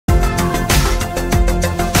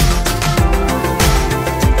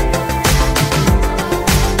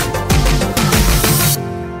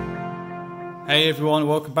Hey everyone,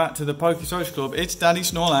 welcome back to the Poke Social Club. It's Daddy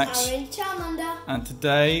Snorlax. Aaron Charmander. And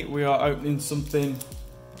today we are opening something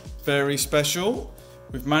very special.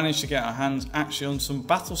 We've managed to get our hands actually on some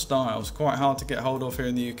battle styles. Quite hard to get hold of here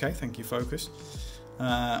in the UK, thank you Focus.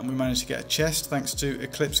 And we managed to get a chest thanks to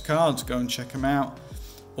Eclipse Cards. Go and check them out.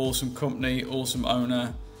 Awesome company, awesome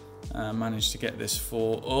owner. Managed to get this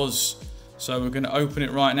for us. So we're going to open it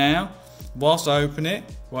right now. Whilst I open it,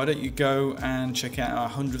 why don't you go and check out our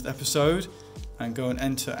 100th episode and go and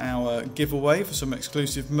enter our giveaway for some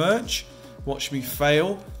exclusive merch. Watch me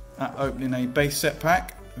fail at opening a base set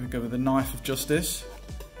pack. We go with the Knife of Justice.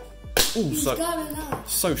 Ooh,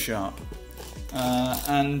 so sharp.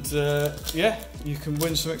 Yeah, you can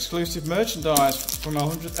win some exclusive merchandise from our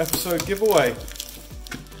 100th episode giveaway.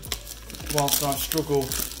 Whilst I struggle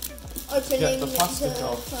to get the plastic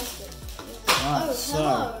off. Right, oh, so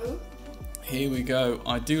hello. Here we go.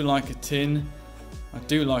 I do like a tin. I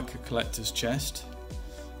do like a collector's chest.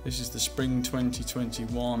 This is the Spring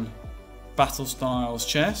 2021 Battle Styles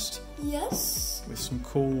chest. Yes. With some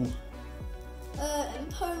cool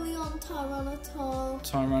Empoleon,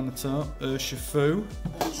 Tyranitar, Urshifu.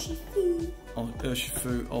 Urshifu.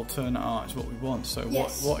 Urshifu alternate art is what we want. So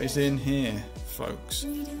yes. what is in here, folks?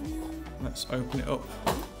 We don't know. Let's open it up.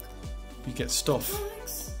 You get stuff.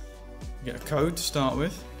 You get a code to start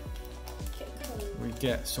with. We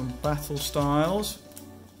get some battle styles.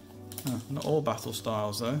 Not all battle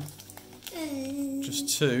styles though.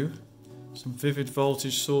 Just two. Some Vivid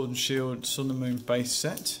Voltage Sword and Shield Sun and Moon base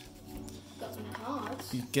set. Got some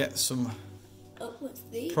cards. You get some what's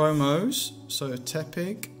these? promos. So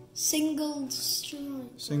Tepig, Single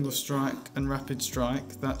Strike and Rapid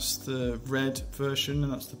Strike. That's the red version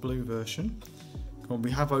and that's the blue version. Come on,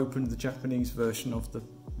 we have opened the Japanese version of the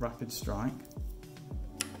Rapid Strike.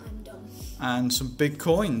 I'm done. And some big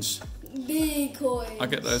coins. Big coins. I'll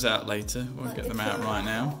get those out later. Won't like get them out right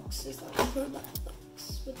now.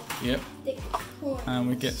 Yep. And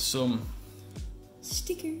we get some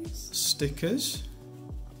stickers,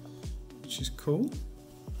 which is cool.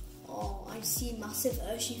 Oh, I see massive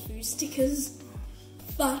Urshifu stickers.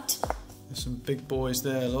 Fat. There's some big boys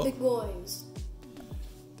there, look. Big boys.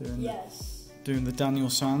 Doing the Daniel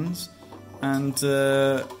Sands. And is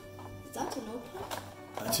that a notepad?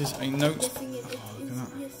 that is a note.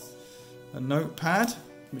 A notepad,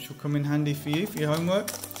 which will come in handy for you for your homework,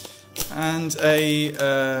 and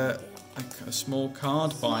a small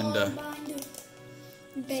card binder.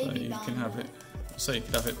 So you can have it. So you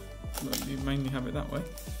could have it. You mainly have it that way.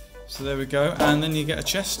 So there we go, and then you get a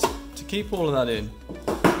chest to keep all of that in.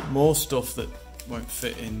 More stuff that won't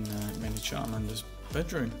fit in Mini Charmander's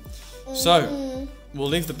bedroom. So we'll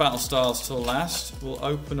leave the battle styles till last. We'll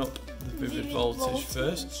open up the Vivid Voltage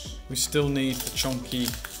first. We still need the chunky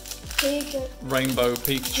Rainbow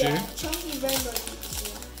Pikachu. Yeah, chunky Rainbow Pikachu.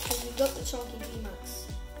 Because we've got the chunky VMAX.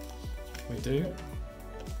 We do. There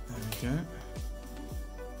we go.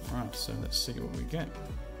 Right, so let's see what we get.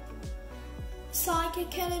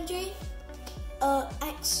 Psychic Energy,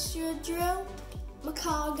 Extra Drill,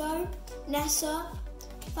 Macargo, Nessa,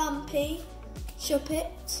 Vampy,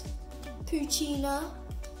 Shuppet, Puccina,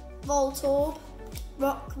 Voltorb,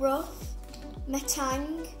 Rockruff,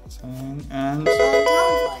 Metang, and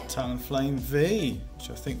Talonflame V, which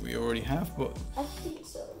I think we already have, but I think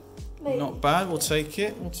so. Maybe. Not bad. We'll take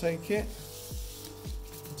it. We'll take a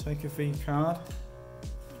V card.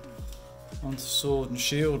 Onto Sword and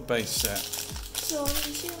Shield base set. Sword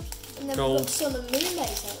and Shield. And then Gold. we've got Sun and Moon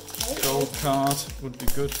base set. Gold card would be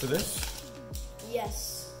good for this.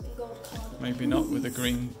 Yes, gold card. Maybe not with a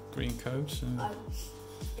green code. So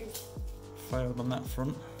failed on that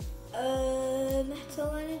front.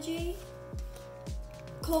 Metal Energy,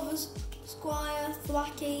 Covers Squire,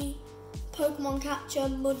 Thwacky, Pokemon Catcher,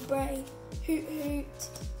 Mudbray, Hoot Hoot,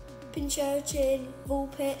 Pinchurchin,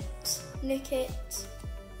 Vulpix, Nickit,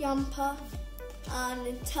 Yamper, and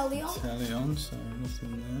Inteleon. So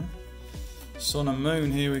nothing there. Sun and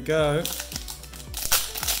Moon, here we go. Let's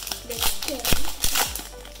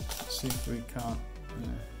see if we can't.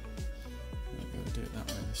 Maybe we'll do it that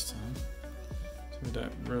way this time. So we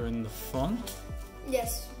don't ruin the fun.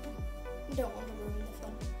 Yes, we don't want to ruin the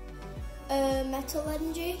fun. Metal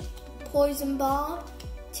Energy, Poison Barb,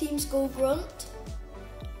 Team Skull Grunt,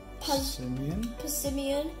 Persimmon,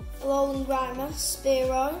 Alolan Grimer,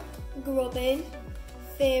 Spearow, Grubbin,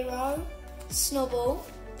 Fearow, Snubble,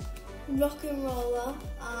 Rock'n'Roller,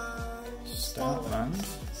 and Stoutland.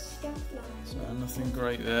 So nothing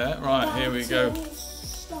great there. Right, here we go.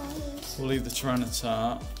 We'll leave the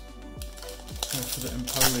Tyranitar. Go for the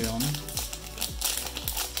Empoleon.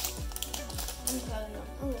 I love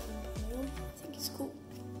Empoleon. I think it's cool.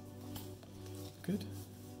 Good.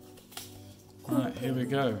 Right, here we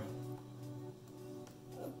go.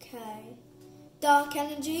 Okay. Dark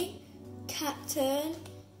Energy, Cacturn,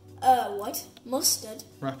 Mustard,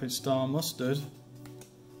 Rapid Star Mustard.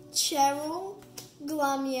 Cheryl,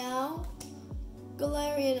 Glammeow,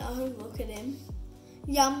 Galarian, oh look at him,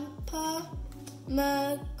 Yamper,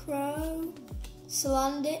 Murkrow,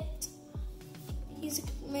 Salandit, he's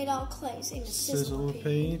made out of clay, same as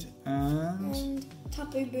Sizzlipede and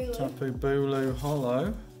Tapu Bulu. Tapu Bulu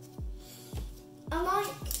Hollow. I like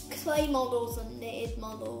clay models and knitted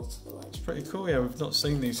models. It's pretty cool, yeah, we've not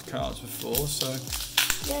seen these cards before, so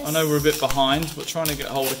yes. I know we're a bit behind, but trying to get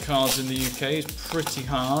hold of cards in the UK is pretty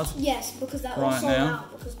hard. Yes, because that right all sold now.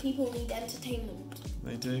 out, because people need entertainment.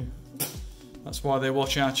 They do. That's why they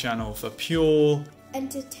watch our channel, for pure,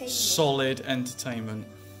 Entertainment. solid entertainment.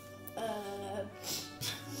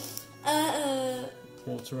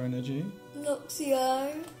 Water Energy.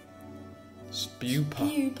 Luxio.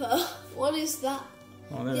 Spupa. What is that?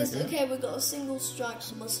 Oh, there Yes, we go. okay, we've got a single strike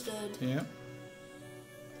Mustard. Yeah.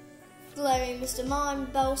 Galarian Mr. Mime,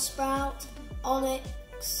 Bellsprout,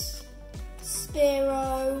 Onyx,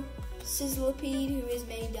 Spearow, Sizzlipede, who is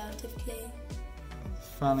made out of clay.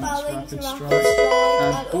 Phalanx, Rapid Rapid Strike.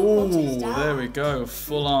 Strike, And what is that? there we go.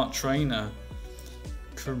 Full Art Trainer.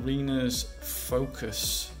 Karina's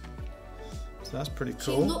Focus. So that's pretty She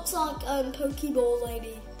cool. looks like Pokeball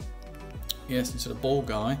lady. Yes, instead of Ball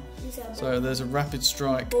Guy. So there's a Rapid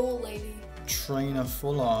Strike Ball lady. Trainer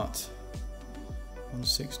Full Art.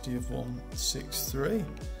 160 of 163. So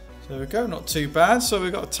there we go, not too bad. So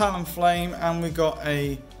we've got a Talonflame and we've got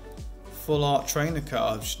a Full Art Trainer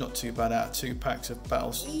card, which is not too bad out of 2 packs of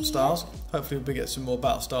Battle Stars. Hopefully we'll get some more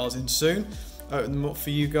Battle Stars in soon. Open them up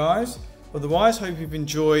for you guys. Otherwise, hope you've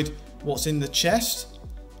enjoyed what's in the chest.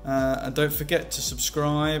 And don't forget to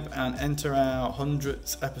subscribe and enter our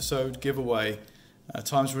 100th episode giveaway.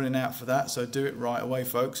 Time's running out for that, so do it right away,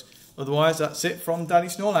 folks. Otherwise, that's it from Daddy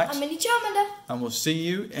Snorlax. I'm Mini Charmander. And we'll see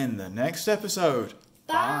you in the next episode.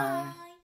 Bye.